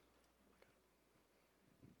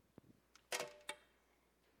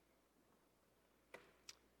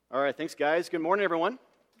All right, thanks, guys. Good morning, everyone.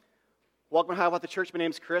 Welcome to How About the Church. My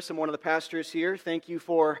name's Chris. I'm one of the pastors here. Thank you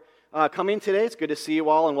for coming today. It's good to see you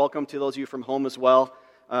all, and welcome to those of you from home as well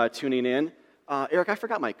tuning in. Eric, I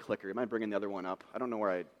forgot my clicker. Am I bringing the other one up? I don't know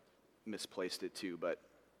where I misplaced it to, but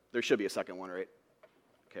there should be a second one, right?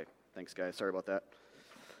 Okay, thanks, guys. Sorry about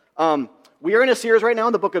that. We are in a series right now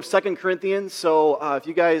in the book of 2 Corinthians, so if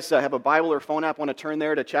you guys have a Bible or phone app, want to turn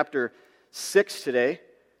there to chapter 6 today.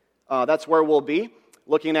 That's where we'll be,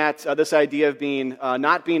 looking at this idea of being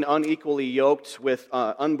not being unequally yoked with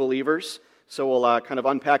unbelievers. So we'll kind of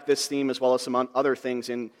unpack this theme as well as some other things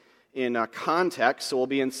in context. So we'll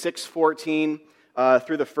be in 6:14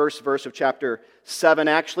 through the first verse of chapter 7,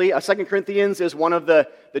 actually. 2 Corinthians is one of the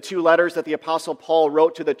two letters that the Apostle Paul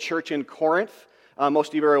wrote to the church in Corinth. Most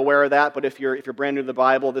of you are aware of that, but if you're brand new to the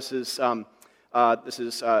Bible, this is some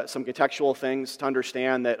contextual things to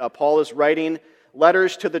understand that Paul is writing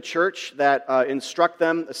letters to the church that instruct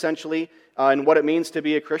them essentially in what it means to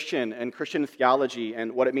be a Christian and Christian theology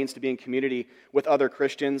and what it means to be in community with other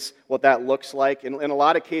Christians, what that looks like. In a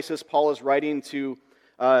lot of cases, Paul is writing to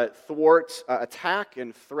thwart attack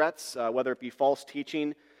and threats, whether it be false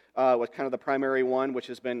teaching, was kind of the primary one, which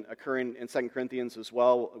has been occurring in 2 Corinthians as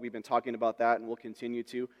well. We've been talking about that and we'll continue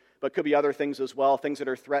to. But could be other things as well, things that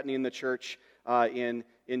are threatening the church in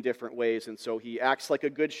different ways. And so he acts like a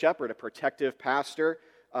good shepherd, a protective pastor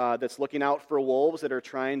that's looking out for wolves that are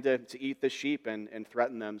trying to eat the sheep and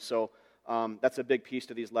threaten them. So that's a big piece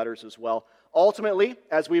to these letters as well. Ultimately,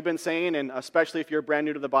 as we've been saying, and especially if you're brand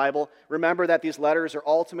new to the Bible, remember that these letters are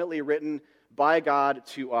ultimately written by God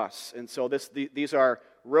to us. And so these are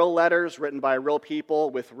real letters written by real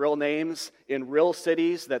people with real names in real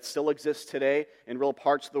cities that still exist today, in real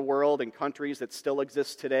parts of the world and countries that still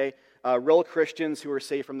exist today, real Christians who are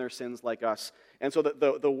saved from their sins like us. And so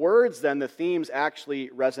the words then, the themes actually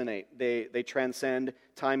resonate. They transcend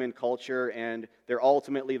time and culture, and they're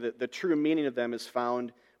ultimately, the true meaning of them is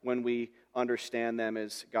found when we understand them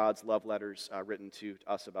as God's love letters written to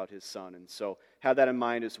us about His Son. And so have that in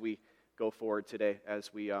mind as we go forward today,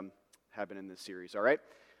 as we have been in this series, all right?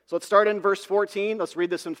 So let's start in verse 14. Let's read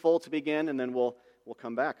this in full to begin, and then we'll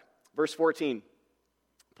come back. Verse 14,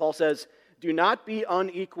 Paul says, "Do not be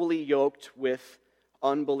unequally yoked with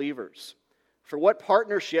unbelievers. For what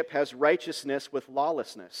partnership has righteousness with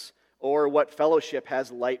lawlessness? Or what fellowship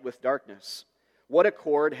has light with darkness? What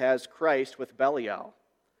accord has Christ with Belial?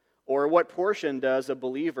 Or what portion does a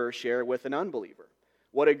believer share with an unbeliever?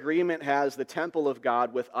 What agreement has the temple of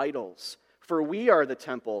God with idols? For we are the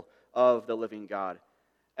temple of the living God.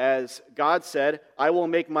 As God said, I will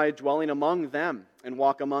make my dwelling among them and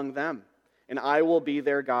walk among them, and I will be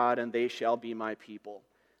their God, and they shall be my people.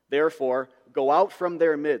 Therefore, go out from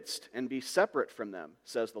their midst and be separate from them,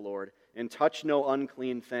 says the Lord, and touch no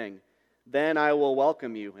unclean thing. Then I will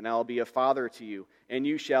welcome you, and I will be a father to you, and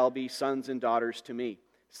you shall be sons and daughters to me,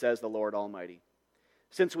 says the Lord Almighty.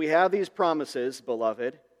 Since we have these promises,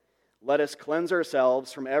 beloved, let us cleanse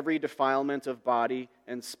ourselves from every defilement of body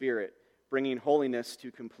and spirit, bringing holiness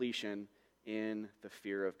to completion in the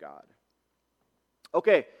fear of God."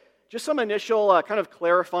 Okay, just some initial kind of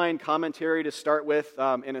clarifying commentary to start with,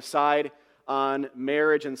 an aside on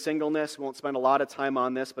marriage and singleness. We won't spend a lot of time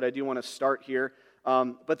on this, but I do want to start here.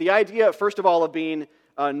 But the idea, first of all, of being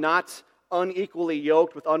not unequally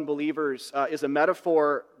yoked with unbelievers is a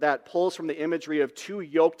metaphor that pulls from the imagery of two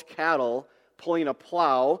yoked cattle pulling a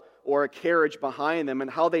plow or a carriage behind them,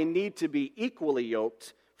 and how they need to be equally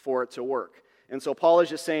yoked for it to work. And so Paul is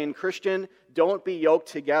just saying, Christian, don't be yoked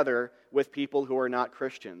together with people who are not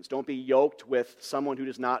Christians. Don't be yoked with someone who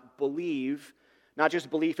does not believe, not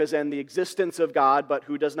just belief as in the existence of God, but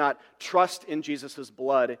who does not trust in Jesus'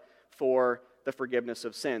 blood for the forgiveness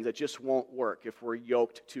of sins. It just won't work if we're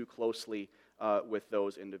yoked too closely with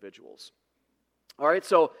those individuals. All right,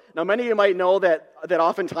 so now many of you might know that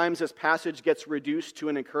oftentimes this passage gets reduced to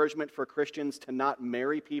an encouragement for Christians to not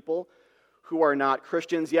marry people who are not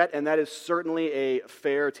Christians yet, and that is certainly a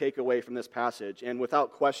fair takeaway from this passage. And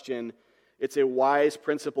without question, it's a wise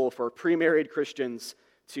principle for pre-married Christians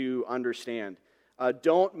to understand.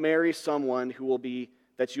 Don't marry someone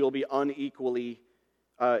that you'll be unequally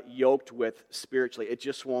yoked with spiritually. It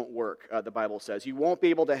just won't work, the Bible says. You won't be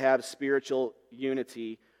able to have spiritual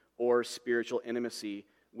unity or spiritual intimacy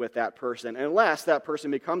with that person unless that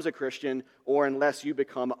person becomes a Christian or unless you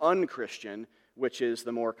become unchristian, which is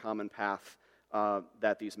the more common path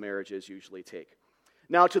that these marriages usually take.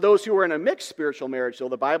 Now, to those who are in a mixed spiritual marriage, though,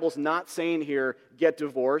 the Bible's not saying here, get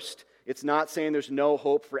divorced. It's not saying there's no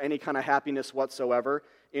hope for any kind of happiness whatsoever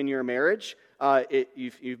in your marriage.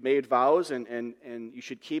 You've made vows, and you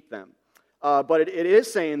should keep them. But it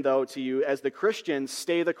is saying, though, to you, as the Christian,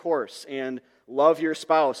 stay the course and love your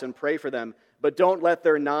spouse and pray for them, but don't let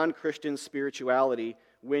their non-Christian spirituality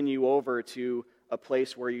win you over to a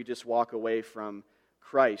place where you just walk away from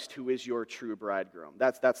Christ, who is your true bridegroom.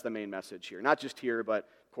 That's the main message here. Not just here, but,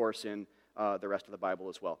 of course, in the rest of the Bible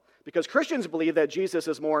as well. Because Christians believe that Jesus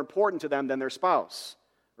is more important to them than their spouse,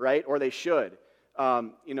 right? Or they should.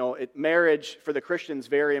 Marriage for the Christians is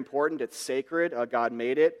very important. It's sacred. God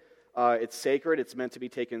made it. It's sacred. It's meant to be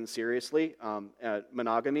taken seriously.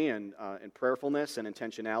 Monogamy and prayerfulness and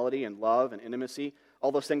intentionality and love and intimacy,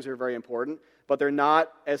 all those things are very important, but they're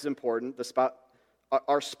not as important.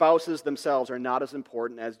 Our spouses themselves are not as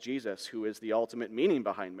important as Jesus, who is the ultimate meaning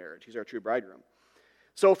behind marriage. He's our true bridegroom.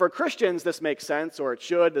 So for Christians, this makes sense, or it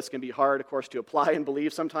should. This can be hard, of course, to apply and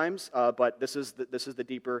believe sometimes, but this is the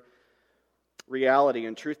deeper reality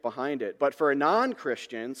and truth behind it. But for a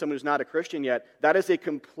non-Christian, someone who's not a Christian yet, that is a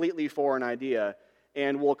completely foreign idea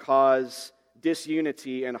and will cause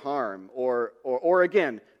disunity and harm. Or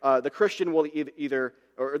again, the Christian will either,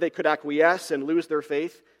 or they could acquiesce and lose their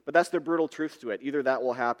faith, but that's the brutal truth to it. Either that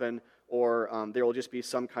will happen, or there will just be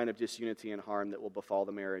some kind of disunity and harm that will befall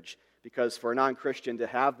the marriage. Because for a non-Christian to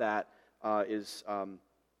have that is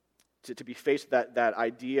to be faced with that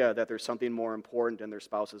idea that there's something more important in their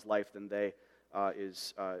spouse's life than they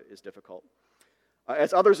is difficult.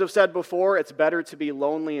 As others have said before, it's better to be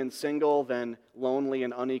lonely and single than lonely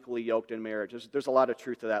and unequally yoked in marriage. There's a lot of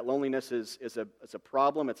truth to that. Loneliness is a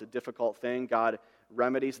problem. It's a difficult thing. God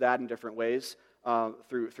remedies that in different ways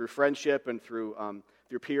through friendship and through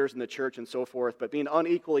peers in the church and so forth. But being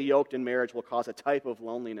unequally yoked in marriage will cause a type of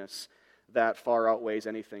loneliness that far outweighs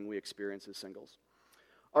anything we experience as singles.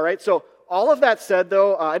 All right, so all of that said,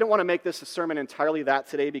 though, I don't want to make this a sermon entirely that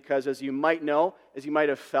today because, as you might know, as you might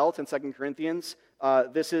have felt in 2 Corinthians,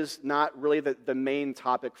 this is not really the main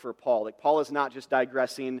topic for Paul. Like, Paul is not just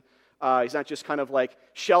digressing. He's not just kind of like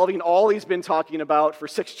shelving all he's been talking about for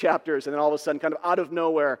 6 chapters and then all of a sudden, kind of out of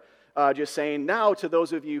nowhere, just saying, now to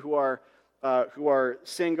those of you who are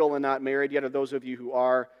single and not married yet, or those of you who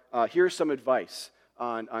are, here's some advice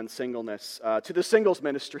on singleness to the singles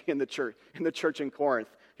ministry in the church in Corinth.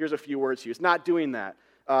 Here's a few words to use. Not doing that.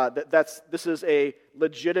 This is a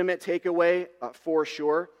legitimate takeaway for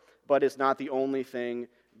sure, but it's not the only thing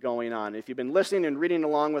going on. If you've been listening and reading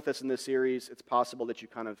along with us in this series, it's possible that you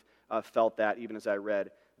kind of felt that even as I read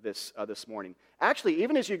this morning. Actually,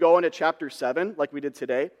 even as you go into chapter 7, like we did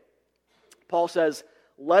today, Paul says,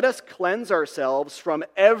 "Let us cleanse ourselves from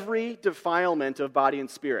every defilement of body and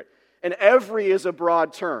spirit." And every is a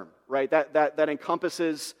broad term, right? That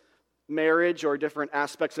encompasses marriage or different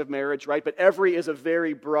aspects of marriage, right? But every is a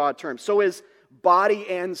very broad term. So is body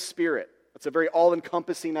and spirit. It's a very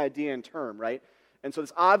all-encompassing idea and term, right? And so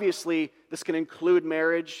this can include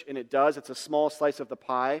marriage, and it does. It's a small slice of the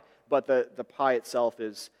pie, but the pie itself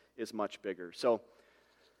is much bigger. So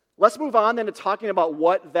let's move on then to talking about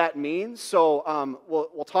what that means. So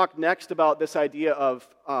we'll talk next about this idea of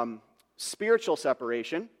spiritual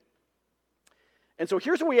separation. And so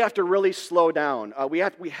here's where we have to really slow down. We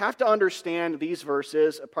have to understand these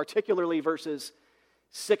verses, particularly verses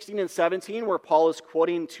 16 and 17, where Paul is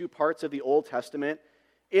quoting 2 parts of the Old Testament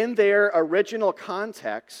in their original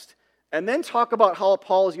context, and then talk about how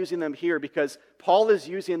Paul is using them here, because Paul is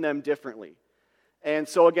using them differently. And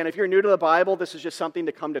so again, if you're new to the Bible, this is just something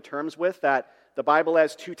to come to terms with, that the Bible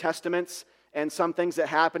has 2 testaments, and some things that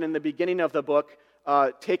happen in the beginning of the book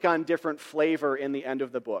take on different flavor in the end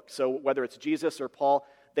of the book. So whether it's Jesus or Paul,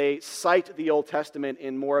 they cite the Old Testament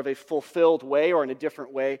in more of a fulfilled way or in a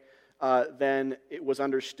different way than it was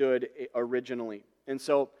understood originally. And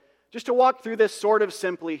so just to walk through this sort of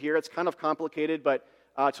simply here, it's kind of complicated, but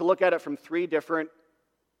to look at it from 3 different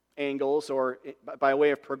angles or by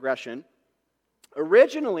way of progression.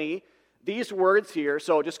 Originally, these words here,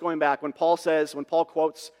 so just going back, when Paul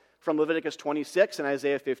quotes from Leviticus 26 and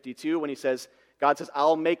Isaiah 52, when he says, God says,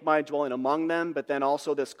 I'll make my dwelling among them, but then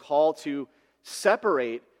also this call to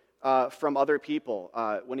separate from other people.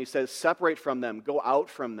 When he says separate from them, go out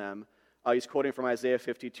from them, he's quoting from Isaiah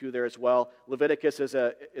 52 there as well. Leviticus is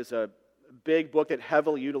a big book that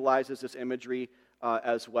heavily utilizes this imagery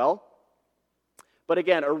as well. But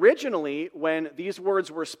again, originally, when these words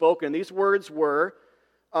were spoken, these words were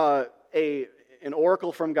an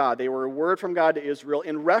oracle from God. They were a word from God to Israel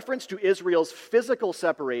in reference to Israel's physical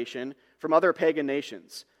separation from other pagan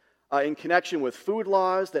nations in connection with food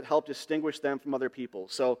laws that help distinguish them from other people.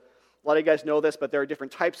 So a lot of you guys know this, but there are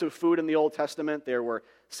different types of food in the Old Testament. There were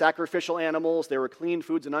sacrificial animals, there were clean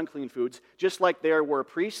foods and unclean foods, just like there were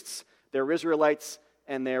priests, there were Israelites,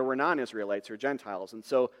 and there were non-Israelites or Gentiles. And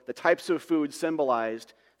so the types of food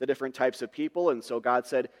symbolized the different types of people. And so God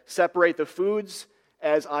said, separate the foods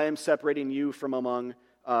as I am separating you from among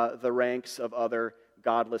the ranks of other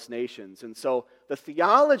godless nations. And so the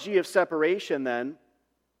theology of separation then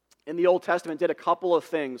in the Old Testament did a couple of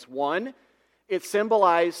things. One, it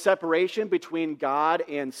symbolized separation between God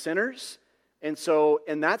and sinners. And so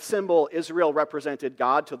in that symbol, Israel represented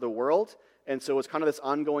God to the world. And so it's kind of this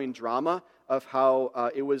ongoing drama of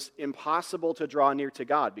how it was impossible to draw near to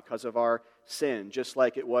God because of our sin, just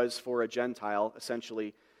like it was for a Gentile.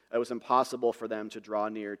 Essentially, it was impossible for them to draw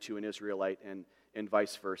near to an Israelite and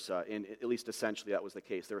vice versa. And at least essentially that was the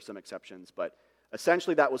case. There were some exceptions, but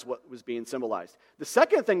essentially that was what was being symbolized. The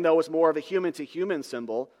second thing, though, was more of a human-to-human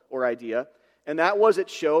symbol or idea, and that was it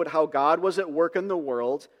showed how God was at work in the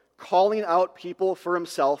world, calling out people for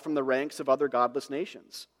himself from the ranks of other godless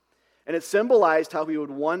nations. And it symbolized how he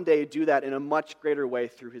would one day do that in a much greater way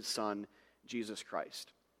through his Son, Jesus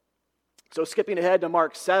Christ. So skipping ahead to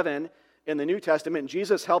Mark 7 in the New Testament,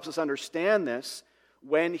 Jesus helps us understand this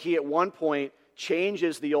when he at one point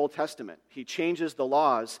changes the Old Testament. He changes the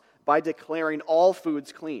laws by declaring all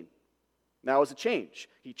foods clean. That was a change.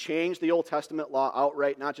 He changed the Old Testament law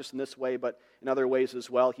outright, not just in this way, but in other ways as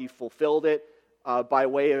well. He fulfilled it by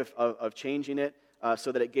way of changing it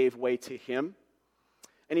so that it gave way to him.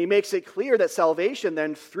 And he makes it clear that salvation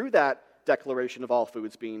then, through that declaration of all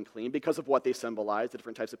foods being clean, because of what they symbolized, the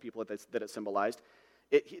different types of people that it symbolized,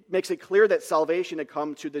 it makes it clear that salvation had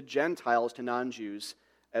come to the Gentiles, to non-Jews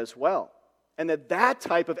as well. And that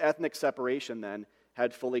type of ethnic separation then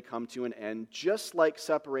had fully come to an end, just like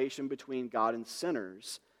separation between God and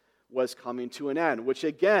sinners was coming to an end, which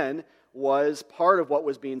again was part of what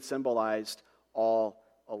was being symbolized all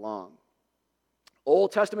along.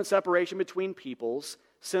 Old Testament separation between peoples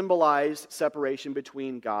symbolized separation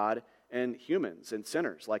between God and humans and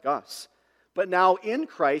sinners like us. But now in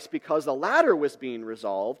Christ, because the latter was being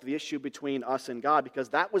resolved, the issue between us and God, because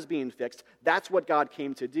that was being fixed, that's what God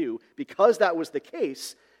came to do. Because that was the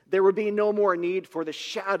case, there would be no more need for the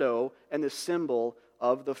shadow and the symbol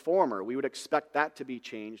of the former. We would expect that to be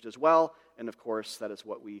changed as well. And of course, that is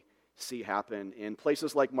what we see happen in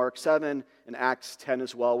places like Mark 7 and Acts 10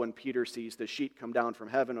 as well, when Peter sees the sheet come down from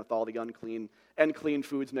heaven with all the unclean and clean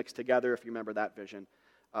foods mixed together. If you remember that vision,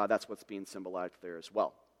 that's what's being symbolized there as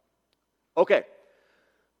well. Okay,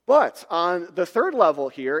 but on the third level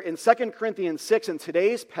here, in 2 Corinthians 6, in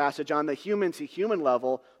today's passage on the human-to-human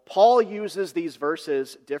level, Paul uses these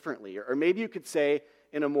verses differently, or maybe you could say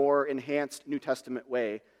in a more enhanced New Testament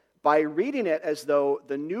way, by reading it as though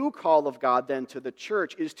the new call of God then to the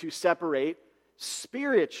church is to separate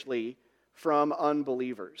spiritually from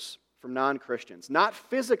unbelievers, from non-Christians. Not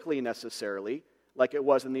physically necessarily, like it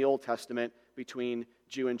was in the Old Testament between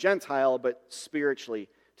Jew and Gentile, but spiritually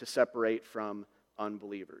to separate from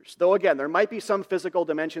unbelievers. Though again, there might be some physical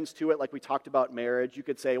dimensions to it, like we talked about marriage. You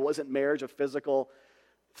could say, well, isn't marriage a physical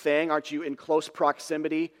thing? Aren't you in close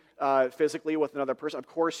proximity physically with another person? Of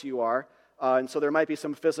course you are. And so there might be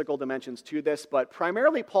some physical dimensions to this, but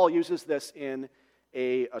primarily Paul uses this in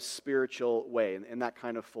a spiritual way, in that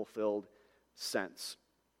kind of fulfilled sense.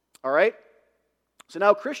 All right? So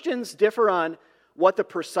now Christians differ on what the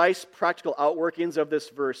precise practical outworkings of this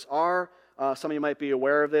verse are. Some of you might be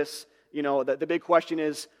aware of this. You know, the big question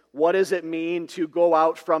is, what does it mean to go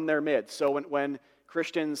out from their midst? So when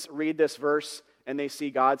Christians read this verse and they see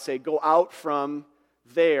God say, go out from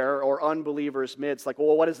their or unbelievers' midst, like,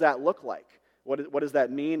 well, what does that look like? What does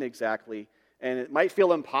that mean exactly? And it might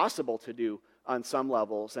feel impossible to do on some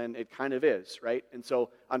levels, and it kind of is, right? And so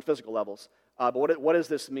on physical levels. But what does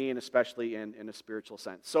this mean, especially in a spiritual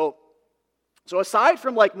sense? So aside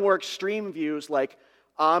from like more extreme views like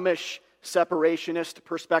Amish separationist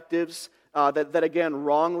perspectives that again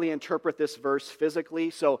wrongly interpret this verse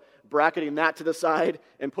physically, so bracketing that to the side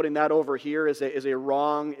and putting that over here is a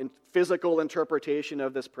wrong and physical interpretation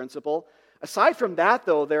of this principle. Aside from that,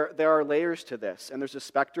 though, there are layers to this, and there's a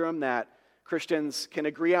spectrum that Christians can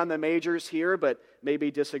agree on the majors here, but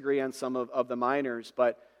maybe disagree on some of the minors.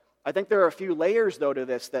 But I think there are a few layers, though, to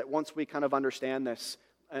this that once we kind of understand this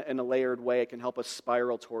in a layered way, it can help us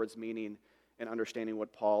spiral towards meaning and understanding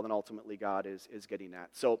what Paul and ultimately God is getting at.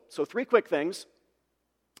 So three quick things.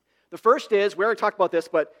 The first is, we already talked about this,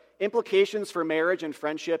 but implications for marriage and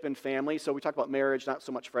friendship and family. So we talked about marriage, not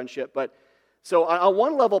so much friendship. But so on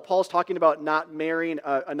one level, Paul's talking about not marrying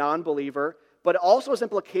a non-believer, but it also has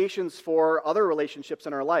implications for other relationships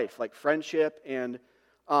in our life, like friendship and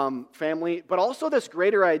family, but also this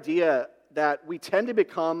greater idea that we tend to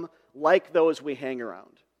become like those we hang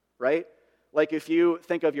around, right? Like if you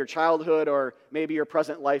think of your childhood or maybe your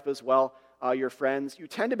present life as well, your friends, you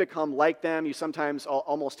tend to become like them. You sometimes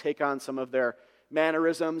almost take on some of their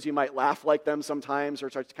mannerisms. You might laugh like them sometimes or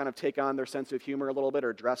start to kind of take on their sense of humor a little bit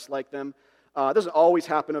or dress like them. It doesn't always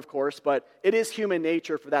happen, of course, but it is human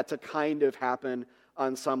nature for that to kind of happen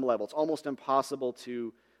on some level. It's almost impossible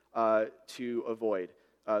to avoid.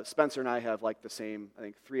 Spencer and I have like the same, I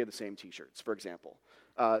think 3 of the same t-shirts, for example.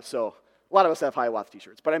 So a lot of us have Hiawatha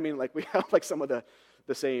t-shirts, but I mean like we have like some of the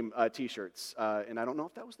same t-shirts. And I don't know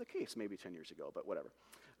if that was the case maybe 10 years ago, but whatever.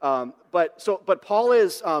 But Paul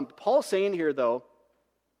is saying here though,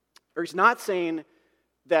 or he's not saying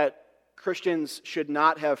that Christians should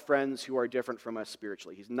not have friends who are different from us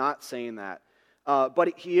spiritually. He's not saying that.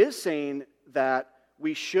 But he is saying that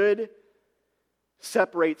we should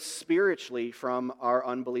separate spiritually from our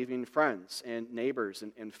unbelieving friends and neighbors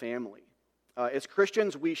and family. As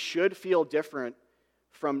Christians, we should feel different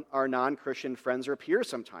from our non-Christian friends or peers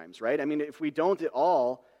sometimes, right? I mean, if we don't at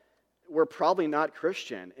all, we're probably not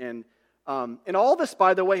Christian. And all this,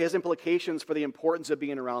 by the way, has implications for the importance of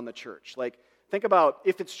being around the church. Like, think about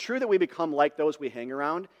if it's true that we become like those we hang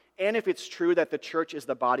around, and if it's true that the church is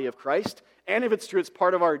the body of Christ, and if it's true it's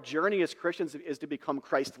part of our journey as Christians is to become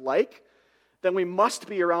Christ-like, then we must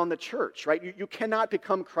be around the church, right? You cannot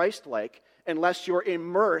become Christ-like unless you're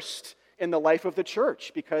immersed in the life of the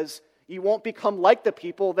church, because you won't become like the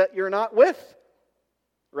people that you're not with,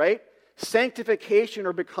 right? Sanctification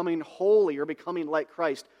or becoming holy or becoming like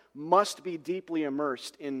Christ must be deeply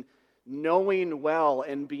immersed in knowing well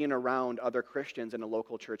and being around other Christians in a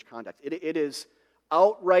local church context. It is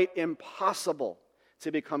outright impossible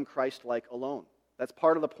to become Christ-like alone. That's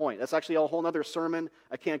part of the point. That's actually a whole other sermon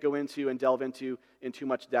I can't go into and delve into in too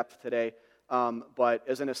much depth today. But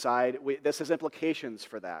as an aside, this has implications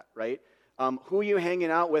for that, right? Who are you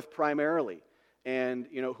hanging out with primarily? And,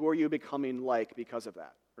 who are you becoming like because of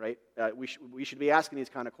that, right? We should be asking these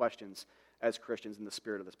kind of questions as Christians in the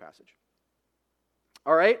spirit of this passage.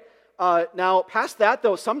 All right? Now, past that,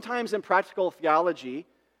 though, sometimes in practical theology,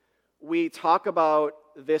 we talk about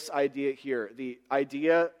this idea here, the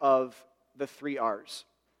idea of the 3 R's.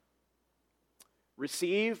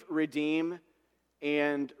 Receive, redeem,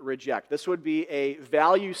 and reject. This would be a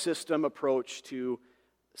value system approach to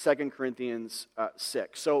 2 Corinthians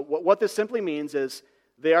 6. So what this simply means is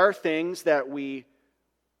there are things that we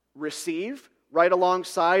receive right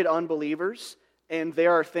alongside unbelievers, and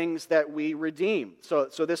there are things that we redeem. So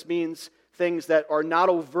this means things that are not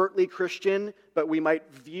overtly Christian, but we might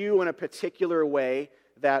view in a particular way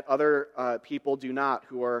that other people do not,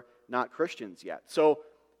 who are not Christians yet. So,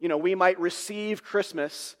 we might receive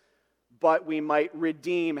Christmas, but we might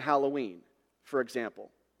redeem Halloween, for example.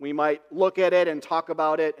 We might look at it and talk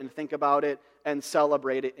about it and think about it and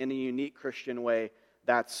celebrate it in a unique Christian way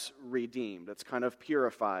that's redeemed, that's kind of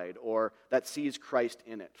purified, or that sees Christ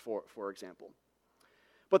in it, for example.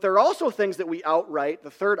 But there are also things that we outright, the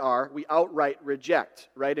 3rd R, we outright reject,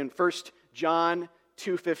 right? In 1 John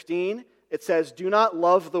 2:15, it says, "Do not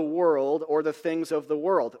love the world or the things of the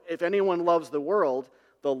world. If anyone loves the world,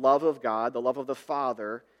 the love of God, the love of the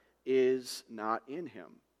Father, is not in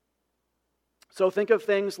him." So think of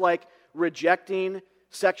things like rejecting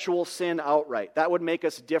sexual sin outright. That would make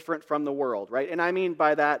us different from the world, right? And I mean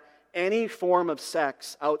by that, any form of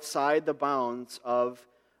sex outside the bounds of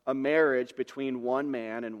a marriage between one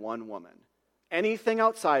man and one woman. Anything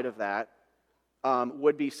outside of that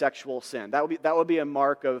would be sexual sin. That would be a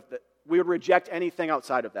mark of we would reject anything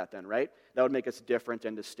outside of that then, right? That would make us different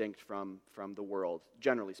and distinct from the world,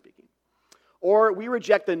 generally speaking. Or we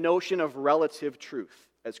reject the notion of relative truth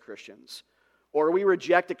as Christians. Or we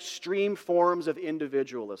reject extreme forms of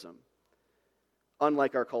individualism,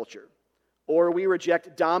 unlike our culture. Or we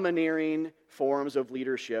reject domineering forms of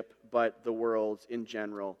leadership, but the world in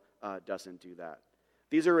general doesn't do that.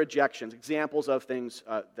 These are rejections, examples of things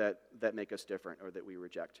that make us different or that we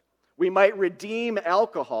reject. We might redeem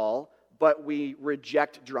alcohol, but we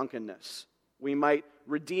reject drunkenness. We might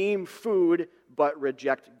redeem food, but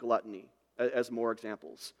reject gluttony, as more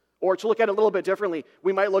examples. Or to look at it a little bit differently,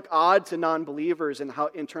 we might look odd to non-believers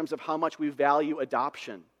in terms of how much we value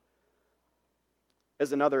adoption,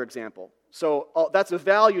 as another example. So that's a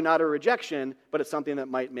value, not a rejection, but it's something that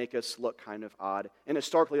might make us look kind of odd. And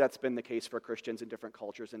historically, that's been the case for Christians in different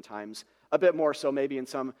cultures and times, a bit more so maybe in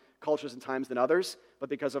some cultures and times than others, but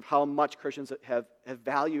because of how much Christians have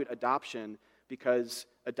valued adoption, because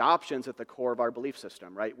adoption's at the core of our belief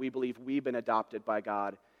system, right? We believe we've been adopted by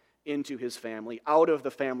God into his family, out of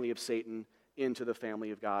the family of Satan, into the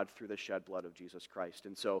family of God through the shed blood of Jesus Christ.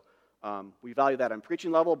 And so we value that on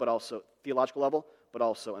preaching level, but also theological level, but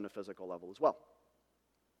also on a physical level as well.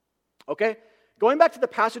 Okay, going back to the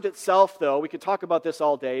passage itself, though, we could talk about this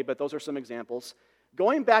all day, but those are some examples.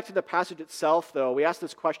 Going back to the passage itself, though, we ask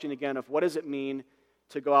this question again of what does it mean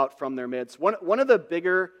to go out from their midst? One of the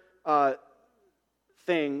bigger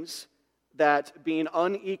things that being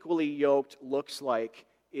unequally yoked looks like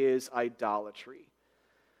is idolatry.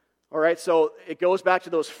 All right, so it goes back to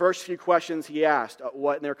those first few questions he asked,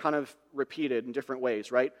 and they're kind of repeated in different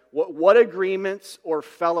ways, right? What agreements or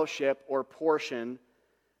fellowship or portion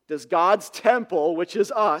does God's temple, which is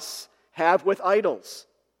us, have with idols?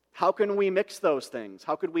 How can we mix those things?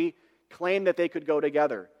 How could we claim that they could go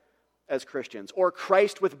together as Christians? Or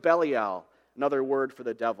Christ with Belial, another word for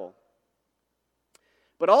the devil.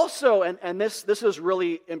 But also, and this is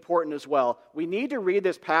really important as well, we need to read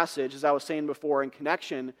this passage, as I was saying before, in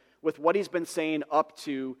connection with what he's been saying up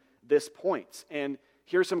to this point. And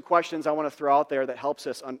here's some questions I want to throw out there that helps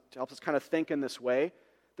us kind of think in this way.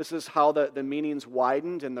 This is how the meaning's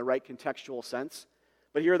widened in the right contextual sense.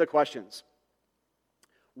 But here are the questions.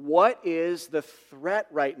 What is the threat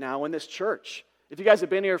right now in this church? If you guys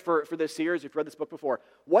have been here for this series, you've read this book before,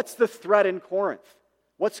 what's the threat in Corinth?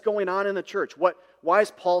 What's going on in the church? Why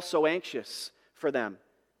is Paul so anxious for them?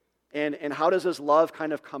 And how does his love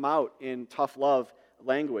kind of come out in tough love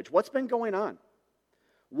language? What's been going on?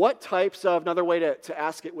 Another way to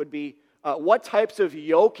ask it would be, what types of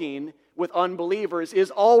yoking with unbelievers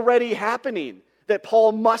is already happening that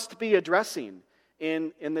Paul must be addressing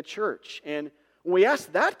in the church? And when we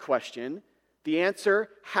ask that question, the answer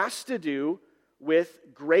has to do with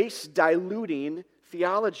grace-diluting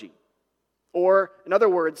theology. Or, in other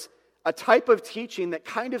words, a type of teaching that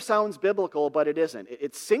kind of sounds biblical, but it isn't.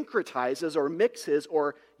 It syncretizes or mixes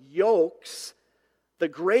or yokes the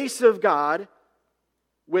grace of God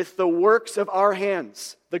with the works of our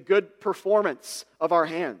hands, the good performance of our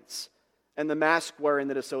hands, and the mask wearing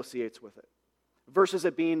that associates with it, versus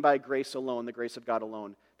it being by grace alone, the grace of God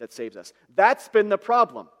alone that saves us. That's been the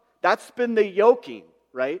problem. That's been the yoking,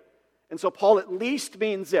 right? And so Paul at least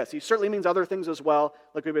means this. He certainly means other things as well,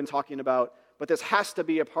 like we've been talking about, but this has to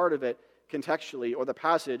be a part of it contextually, or the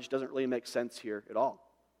passage doesn't really make sense here at all.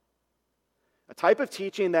 A type of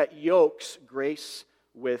teaching that yokes grace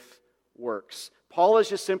with works. Paul is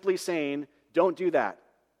just simply saying, don't do that.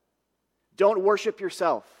 Don't worship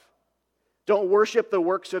yourself. Don't worship the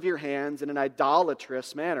works of your hands in an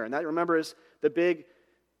idolatrous manner. And that, remember, is the big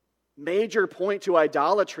major point to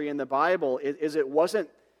idolatry in the Bible, is it wasn't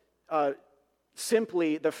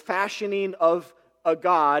simply the fashioning of a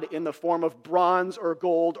god in the form of bronze or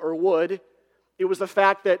gold or wood. It was the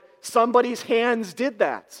fact that somebody's hands did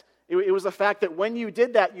that. It was the fact that when you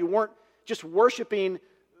did that, you weren't just worshiping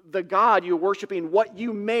the God, you were worshiping what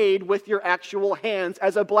you made with your actual hands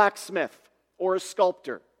as a blacksmith or a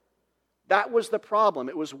sculptor. That was the problem.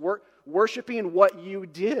 It was worshiping what you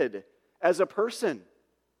did as a person.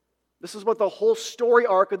 This is what the whole story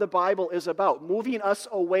arc of the Bible is about, moving us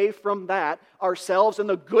away from that, ourselves and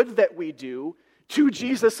the good that we do, to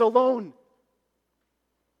Jesus alone.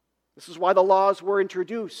 This is why the laws were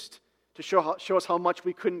introduced, to show us how much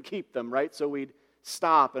we couldn't keep them, right? So we'd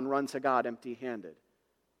stop and run to God empty-handed.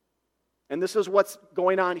 And this is what's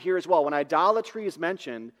going on here as well. When idolatry is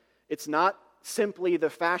mentioned, it's not simply the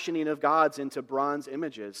fashioning of gods into bronze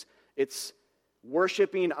images. It's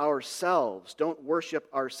worshiping ourselves. Don't worship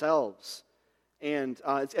ourselves. And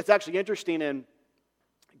it's actually interesting in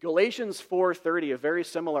Galatians 4:30, a very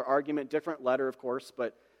similar argument, different letter, of course,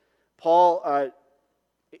 but Paul,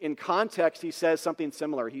 in context, he says something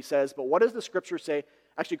similar. He says, but what does the Scripture say?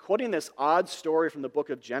 Actually, quoting this odd story from the book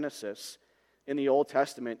of Genesis in the Old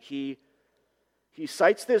Testament, he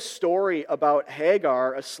cites this story about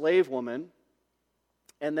Hagar, a slave woman,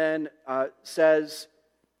 and then says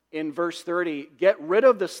in verse 30, get rid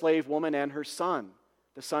of the slave woman and her son,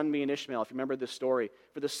 the son being Ishmael, if you remember this story.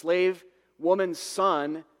 For the slave woman's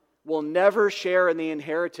son will never share in the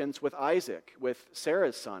inheritance with Isaac, with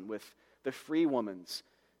Sarah's son, with the free woman's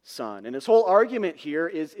son. And his whole argument here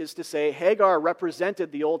is to say Hagar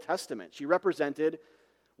represented the Old Testament. She represented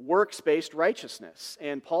works-based righteousness.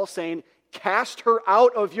 And Paul's saying, cast her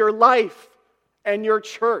out of your life and your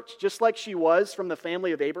church, just like she was from the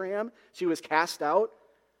family of Abraham. She was cast out.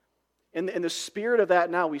 In the spirit of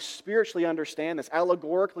that now, we spiritually understand this,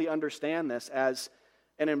 allegorically understand this as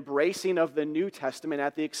an embracing of the New Testament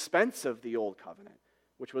at the expense of the Old Covenant,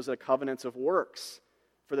 which was a covenant of works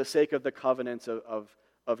for the sake of the covenant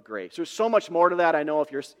of grace. There's so much more to that. I know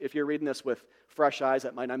if you're reading this with fresh eyes,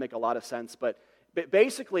 that might not make a lot of sense, but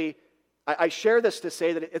basically, I share this to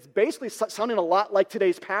say that it's basically sounding a lot like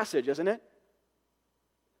today's passage, isn't it?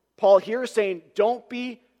 Paul here is saying, don't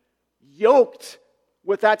be yoked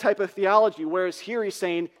with that type of theology, whereas here he's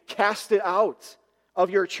saying, cast it out of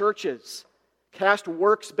your churches. Cast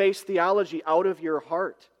works-based theology out of your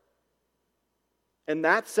heart. In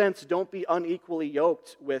that sense, don't be unequally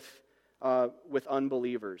yoked with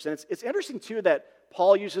unbelievers. And it's interesting, too, that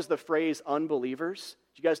Paul uses the phrase unbelievers.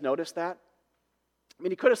 Did you guys notice that? I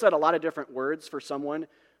mean, he could have said a lot of different words for someone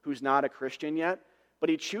who's not a Christian yet, but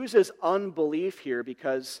he chooses unbelief here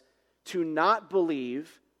because to not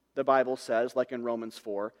believe, the Bible says, like in Romans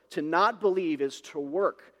 4, to not believe is to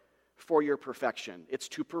work for your perfection. It's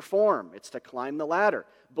to perform. It's to climb the ladder.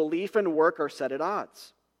 Belief and work are set at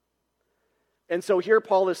odds. And so here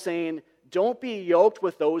Paul is saying, don't be yoked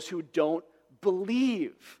with those who don't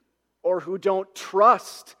believe or who don't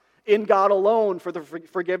trust in God alone for the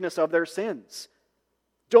forgiveness of their sins.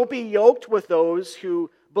 Don't be yoked with those who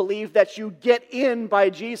believe that you get in by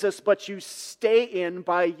Jesus, but you stay in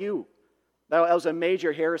by you. That was a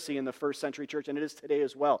major heresy in the first century church, and it is today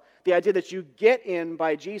as well. The idea that you get in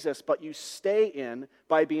by Jesus, but you stay in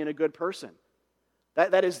by being a good person.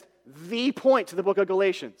 That is the point to the book of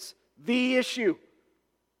Galatians, the issue.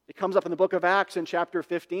 It comes up in the book of Acts in chapter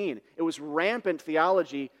 15. It was rampant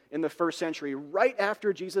theology in the first century, right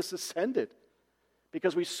after Jesus ascended,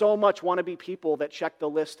 because we so much want to be people that check the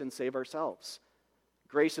list and save ourselves.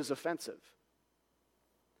 Grace is offensive.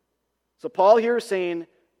 So Paul here is saying,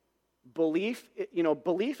 belief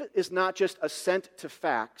is not just assent to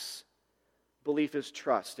facts. Belief is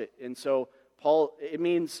trust. And so it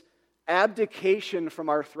means abdication from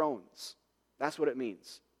our thrones. That's what it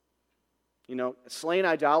means. Slaying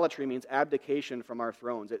idolatry means abdication from our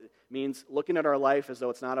thrones. It means looking at our life as though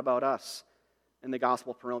it's not about us. And the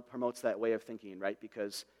gospel promotes that way of thinking, right?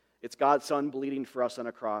 Because it's God's Son bleeding for us on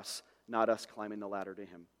a cross, not us climbing the ladder to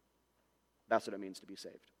Him. That's what it means to be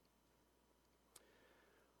saved.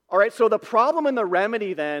 All right, so the problem and the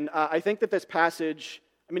remedy then, I think that this passage,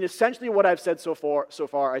 essentially what I've said so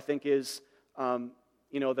far, I think is, the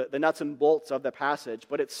nuts and bolts of the passage.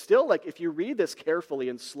 But it's still like, if you read this carefully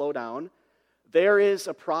and slow down, there is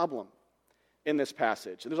a problem in this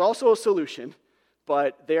passage. There's also a solution,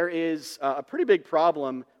 but there is a pretty big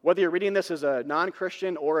problem. Whether you're reading this as a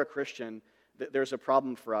non-Christian or a Christian, there's a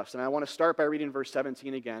problem for us. And I want to start by reading verse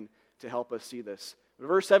 17 again to help us see this.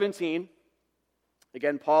 Verse 17...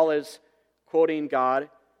 Again, Paul is quoting God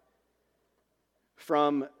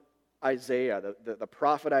from Isaiah, the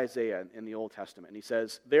prophet Isaiah in the Old Testament. And he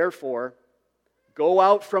says, "Therefore, go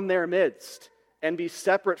out from their midst and be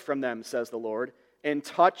separate from them, says the Lord, and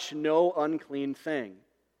touch no unclean thing.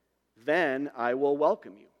 Then I will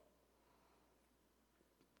welcome you."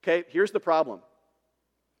 Okay, here's the problem.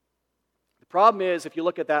 The problem is, if you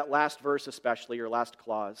look at that last verse especially, or last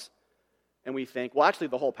clause, and we think, well, actually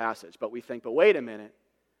the whole passage, but we think, but wait a minute,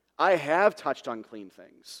 I have touched unclean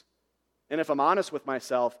things. And if I'm honest with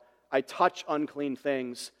myself, I touch unclean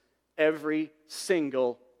things every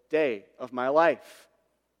single day of my life.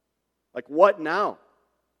 Like, what now?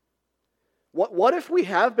 What if we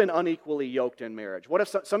have been unequally yoked in marriage? What if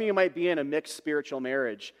some of you might be in a mixed spiritual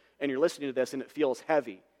marriage and you're listening to this and it feels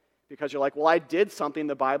heavy? Because you're like, well, I did something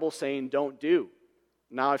the Bible's saying don't do.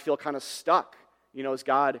 Now I feel kind of stuck. Is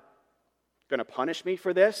God going to punish me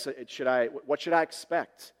for this? What should I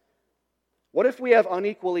expect? What if we have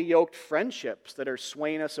unequally yoked friendships that are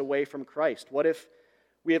swaying us away from Christ? What if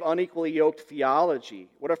we have unequally yoked theology?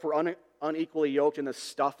 What if we're unequally yoked in the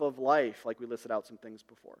stuff of life, like we listed out some things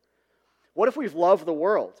before? What if we've loved the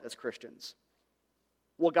world as Christians?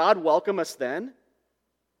 Will God welcome us then?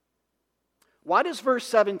 Why does verse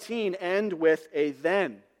 17 end with a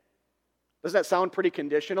then? Doesn't that sound pretty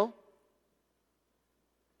conditional?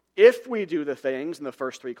 If we do the things in the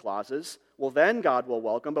first three clauses, well, then God will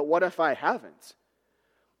welcome, but what if I haven't?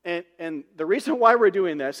 And the reason why we're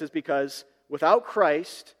doing this is because without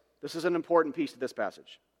Christ, this is an important piece of this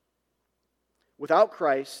passage. Without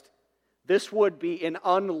Christ, this would be an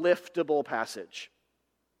unliftable passage.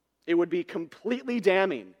 It would be completely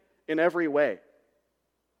damning in every way.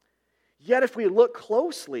 Yet if we look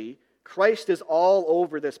closely, Christ is all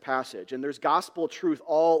over this passage, and there's gospel truth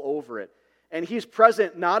all over it. And He's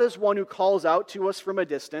present not as one who calls out to us from a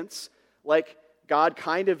distance, like God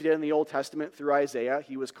kind of did in the Old Testament through Isaiah.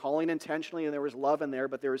 He was calling intentionally, and there was love in there,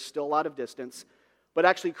 but there was still a lot of distance. But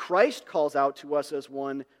actually, Christ calls out to us as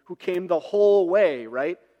one who came the whole way,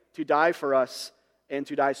 right? To die for us, and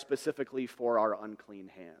to die specifically for our unclean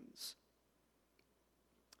hands.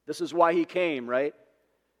 This is why He came, right?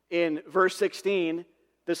 In verse 16,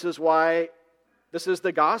 this is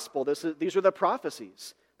the gospel. These are the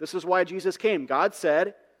prophecies. This is why Jesus came. God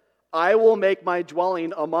said, "I will make my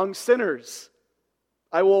dwelling among sinners.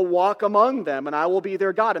 I will walk among them, and I will be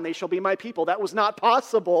their God, and they shall be my people." That was not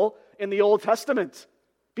possible in the Old Testament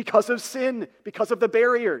because of sin, because of the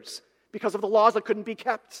barriers, because of the laws that couldn't be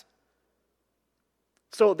kept.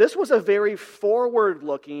 So this was a very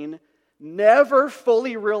forward-looking, never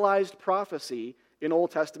fully realized prophecy in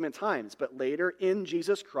Old Testament times. But later in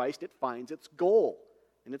Jesus Christ, it finds its goal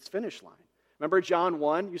and its finish line. Remember John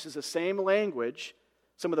 1 uses the same language.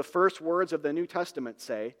 Some of the first words of the New Testament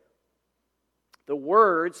say, the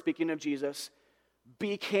Word, speaking of Jesus,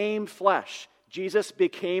 became flesh. Jesus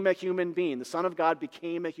became a human being. The Son of God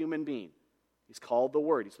became a human being. He's called the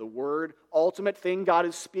Word. He's the Word. Ultimate thing God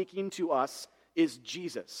is speaking to us is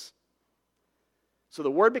Jesus. So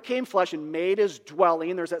the Word became flesh and made his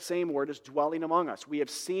dwelling, there's that same word, his dwelling among us. We have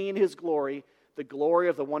seen his glory, the glory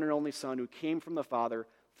of the one and only Son who came from the Father,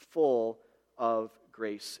 full of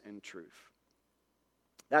grace and truth.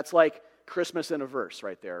 That's like Christmas in a verse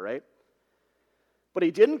right there, right? But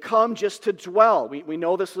he didn't come just to dwell. We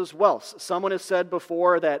know this as well. Someone has said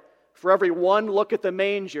before that for every one look at the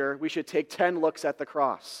manger, we should take 10 looks at the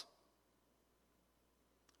cross.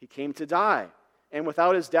 He came to die. And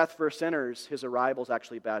without his death for sinners, his arrival is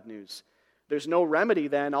actually bad news. There's no remedy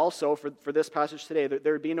then also for this passage today.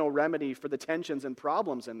 There would be no remedy for the tensions and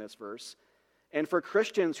problems in this verse. And for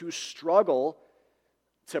Christians who struggle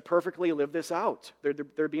to perfectly live this out,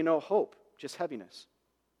 there'd be no hope, just heaviness.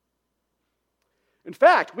 In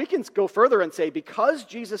fact, we can go further and say because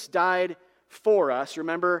Jesus died for us,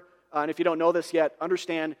 remember, and if you don't know this yet,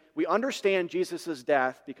 we understand Jesus'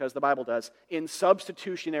 death, because the Bible does, in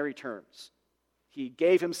substitutionary terms. He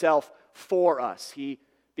gave himself for us. He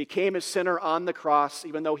became a sinner on the cross,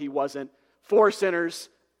 even though he wasn't, for sinners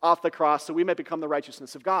off the cross, so we might become the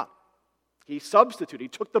righteousness of God. He substituted. He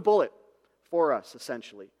took the bullet for us,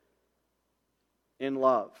 essentially, in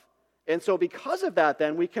love. And so because of that,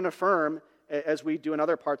 then, we can affirm, as we do in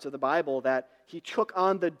other parts of the Bible, that he took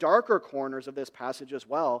on the darker corners of this passage as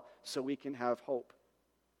well, so we can have hope.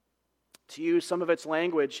 To use some of its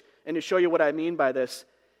language, and to show you what I mean by this,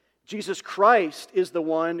 Jesus Christ is the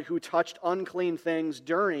one who touched unclean things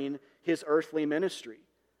during his earthly ministry.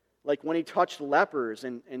 Like when he touched lepers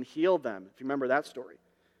and healed them, if you remember that story.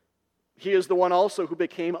 He is the one also who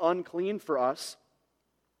became unclean for us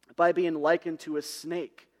by being likened to a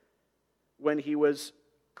snake when he was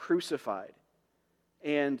crucified,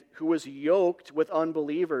 and who was yoked with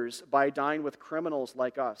unbelievers by dying with criminals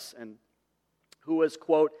like us, and who was,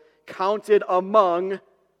 quote, counted among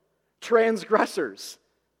transgressors,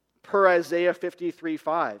 per Isaiah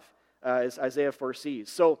 53:5, as Isaiah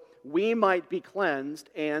foresees. So we might be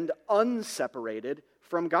cleansed and unseparated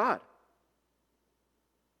from God.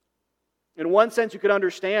 In one sense, you could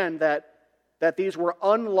understand that these were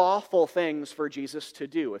unlawful things for Jesus to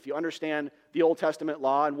do. If you understand the Old Testament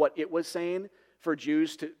law and what it was saying for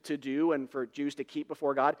Jews to do and for Jews to keep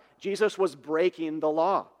before God, Jesus was breaking the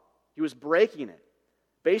law. He was breaking it.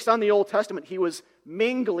 Based on the Old Testament, he was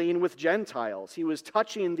mingling with Gentiles. He was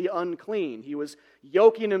touching the unclean. He was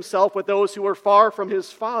yoking himself with those who were far from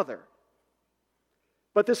his Father.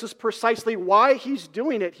 But this is precisely why he's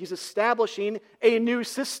doing it. He's establishing a new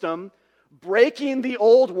system, breaking the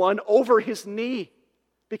old one over his knee,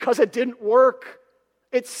 because it didn't work.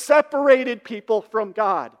 It separated people from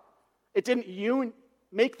God. It didn't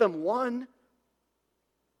make them one.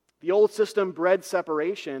 The old system bred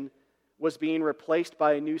separation was being replaced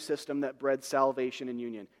by a new system that bred salvation and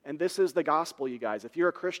union. And this is the gospel, you guys. If you're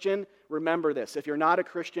a Christian, remember this. If you're not a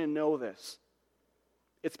Christian, know this.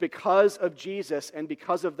 It's because of Jesus and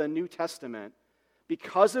because of the New Testament,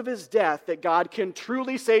 because of his death, that God can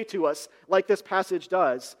truly say to us, like this passage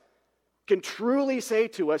does, can truly say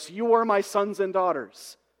to us, you are my sons and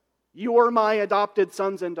daughters. You are my adopted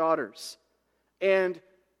sons and daughters. And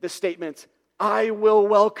the statement, I will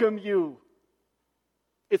welcome you.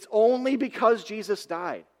 It's only because Jesus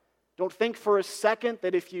died. Don't think for a second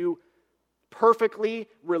that if you perfectly,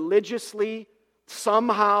 religiously,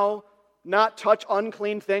 somehow not touch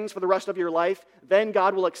unclean things for the rest of your life, then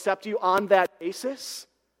God will accept you on that basis.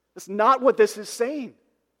 That's not what this is saying.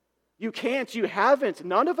 You can't, you haven't,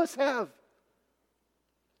 none of us have.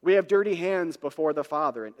 We have dirty hands before the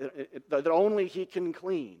Father that only he can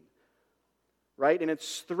clean. Right? And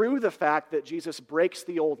it's through the fact that Jesus breaks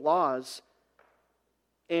the old laws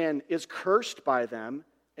and is cursed by them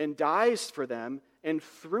and dies for them, and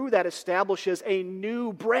through that establishes a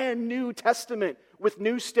new, brand new testament with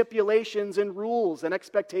new stipulations and rules and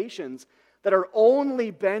expectations that are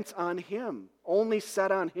only bent on him, only set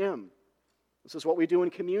on him. This is what we do in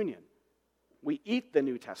communion. We eat the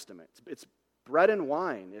New Testament. It's bread and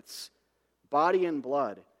wine. It's body and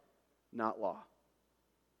blood, not law.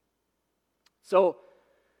 So,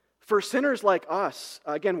 for sinners like us,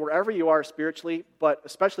 again, wherever you are spiritually, but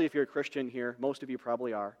especially if you're a Christian here, most of you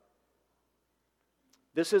probably are,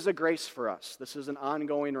 This is a grace for us. This is an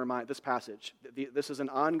ongoing reminder, this passage. This is an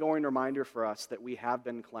ongoing reminder for us that we have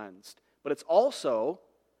been cleansed. But it's also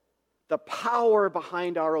the power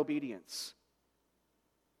behind our obedience.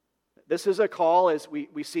 This is a call, as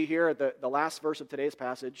we see here at the last verse of today's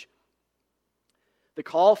passage. The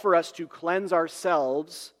call for us to cleanse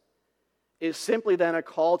ourselves is simply then a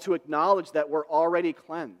call to acknowledge that we're already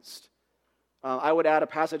cleansed. I would add a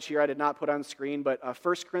passage here I did not put on screen, but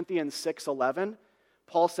 1 Corinthians 6:11,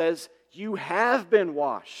 Paul says, you have been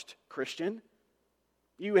washed, Christian.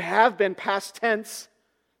 You have been, past tense,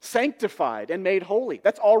 sanctified and made holy.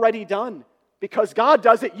 That's already done. Because God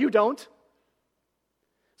does it, you don't.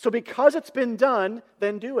 So because it's been done,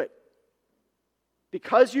 then do it.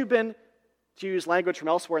 Because you've been, to use language from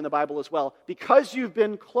elsewhere in the Bible as well, because you've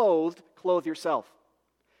been clothed, clothe yourself.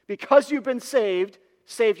 Because you've been saved,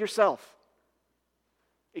 save yourself.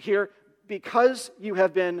 Here, because you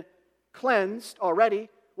have been cleansed already,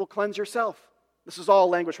 well, cleanse yourself. This is all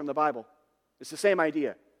language from the Bible. It's the same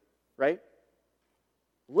idea, right?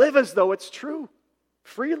 Live as though it's true,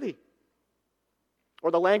 freely.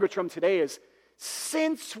 Or the language from today is,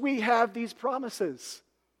 since we have these promises,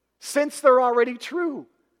 since they're already true,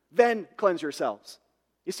 then cleanse yourselves.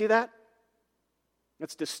 You see that?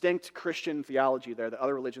 That's distinct Christian theology there. The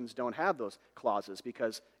other religions don't have those clauses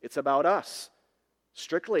because it's about us,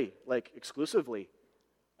 strictly, like exclusively.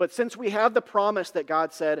 But since we have the promise that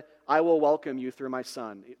God said, I will welcome you through my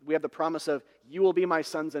Son, we have the promise of, you will be my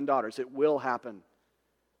sons and daughters. It will happen.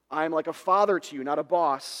 I am like a father to you, not a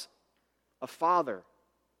boss, a father.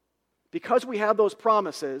 Because we have those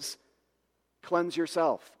promises, cleanse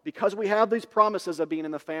yourself. Because we have these promises of being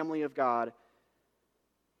in the family of God,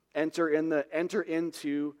 enter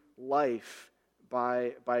into life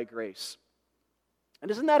by grace. And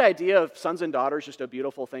isn't that idea of sons and daughters just a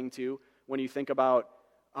beautiful thing too? When you think about,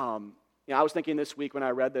 I was thinking this week when I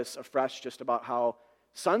read this afresh just about how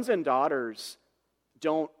sons and daughters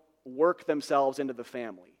don't work themselves into the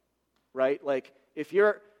family, right? Like if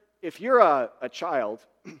you're a child,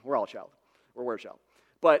 we're all a child, or we're a child,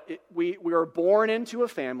 but we were born into a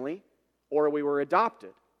family or we were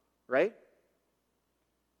adopted, right?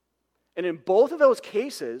 And in both of those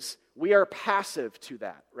cases, we are passive to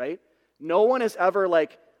that, right? No one has ever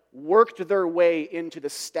worked their way into the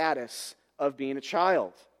status of being a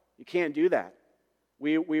child. You can't do that.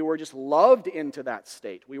 We were just loved into that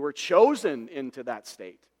state. We were chosen into that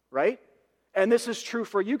state, right? And this is true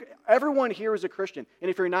for you. Everyone here is a Christian.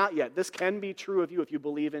 And if you're not yet, this can be true of you if you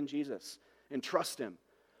believe in Jesus and trust Him.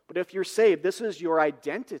 But if you're saved, this is your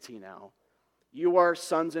identity now. You are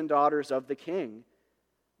sons and daughters of the King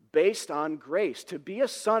based on grace. To be a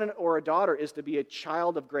son or a daughter is to be a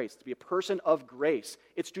child of grace, to be a person of grace.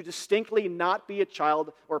 It's to distinctly not be a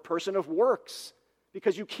child or a person of works,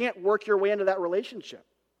 because you can't work your way into that relationship.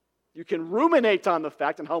 You can ruminate on the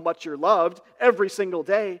fact and how much you're loved every single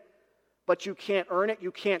day, but you can't earn it.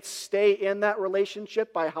 You can't stay in that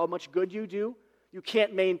relationship by how much good you do. You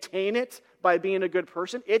can't maintain it by being a good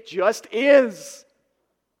person. It just is,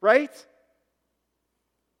 right?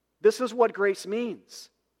 This is what grace means.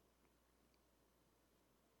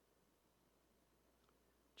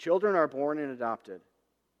 Children are born and adopted.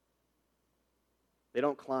 They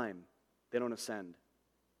don't climb. They don't ascend.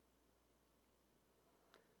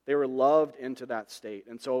 They were loved into that state.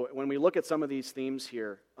 And so when we look at some of these themes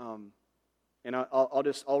here, and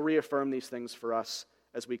I'll reaffirm these things for us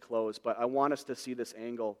as we close, but I want us to see this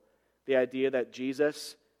angle, the idea that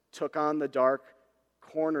Jesus took on the dark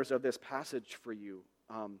corners of this passage for you.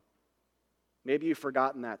 Maybe you've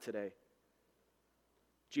forgotten that today.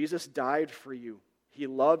 Jesus died for you. He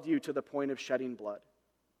loved you to the point of shedding blood.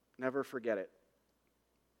 Never forget it.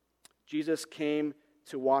 Jesus came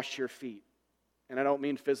to wash your feet. And I don't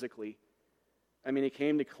mean physically. I mean, He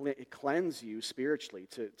came to cleanse you spiritually,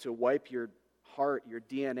 to wipe your heart, your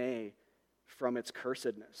DNA from its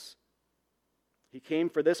cursedness. He came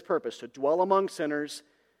for this purpose, to dwell among sinners,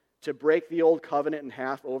 to break the old covenant in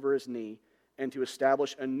half over His knee, and to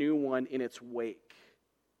establish a new one in its wake.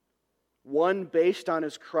 One based on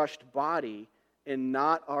His crushed body and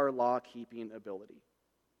not our law-keeping ability.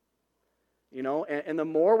 You know, and the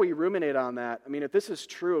more we ruminate on that, I mean, if this is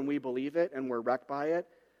true and we believe it and we're wrecked by it,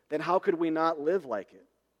 then how could we not live like it?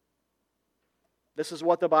 This is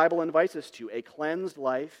what the Bible invites us to, a cleansed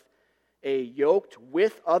life, a yoked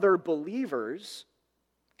with other believers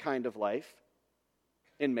kind of life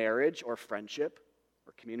in marriage or friendship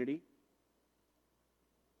or community.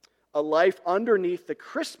 A life underneath the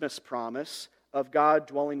Christmas promise of God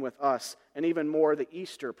dwelling with us, and even more the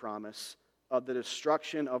Easter promise of the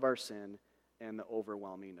destruction of our sin and the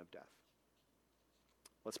overwhelming of death.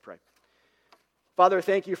 Let's pray. Father,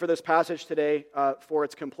 thank you for this passage today, for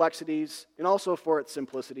its complexities and also for its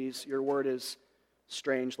simplicities. Your word is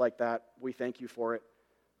strange like that. We thank you for it.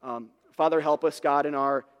 Father, help us, God, in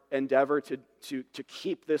our endeavor to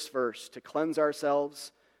keep this verse, to cleanse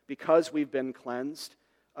ourselves because we've been cleansed,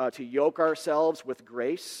 to yoke ourselves with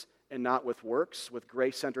grace and not with works, with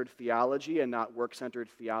grace-centered theology and not work-centered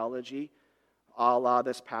theology, a la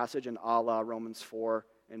this passage and a la Romans 4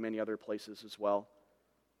 and many other places as well.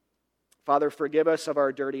 Father, forgive us of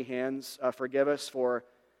our dirty hands. Forgive us for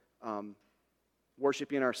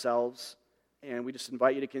worshiping ourselves. And we just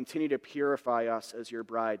invite you to continue to purify us as your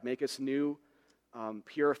bride. Make us new.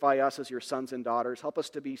 Purify us as your sons and daughters. Help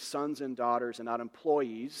us to be sons and daughters and not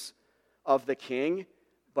employees of the King,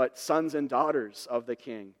 but sons and daughters of the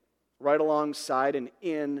King, right alongside and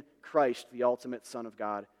in Christ, the ultimate Son of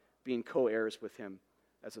God, being co-heirs with him,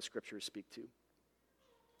 as the Scriptures speak to.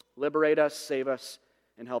 Liberate us, save us,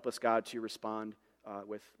 and help us, God, to respond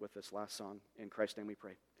with this last song. In Christ's name we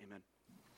pray. Amen.